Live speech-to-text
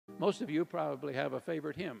Most of you probably have a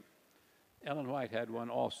favorite hymn. Ellen White had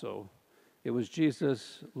one also. It was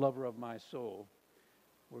Jesus, Lover of My Soul.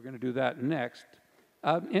 We're going to do that next.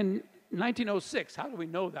 In 1906, how do we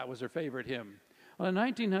know that was her favorite hymn? Well, in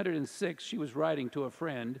 1906, she was writing to a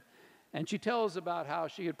friend, and she tells about how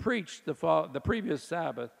she had preached the previous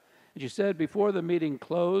Sabbath. And she said, before the meeting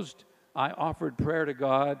closed, I offered prayer to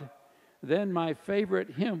God. Then my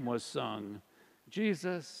favorite hymn was sung,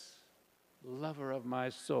 Jesus, Lover of My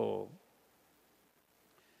Soul.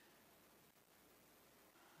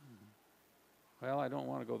 Well, I don't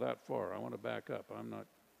want to go that far. I want to back up. I'm not.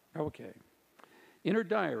 Okay. In her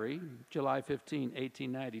diary, July 15,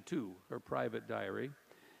 1892, her private diary,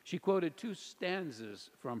 she quoted 2 stanzas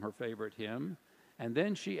from her favorite hymn, and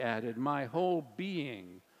then she added, my whole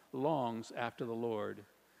being longs after the Lord.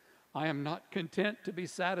 I am not content to be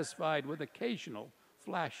satisfied with occasional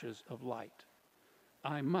flashes of light.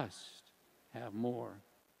 I must have more.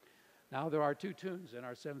 Now, there are 2 tunes in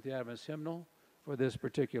our Seventh-day Adventist hymnal for this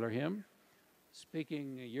particular hymn.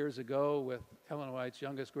 Speaking years ago with Ellen White's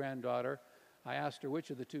youngest granddaughter, I asked her which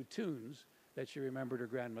of the 2 tunes that she remembered her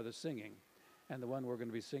grandmother singing. And the one we're going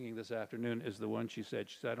to be singing this afternoon is the one she said.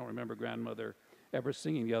 She said, I don't remember grandmother ever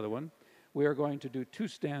singing the other one. We are going to do 2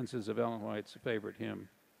 stanzas of Ellen White's favorite hymn.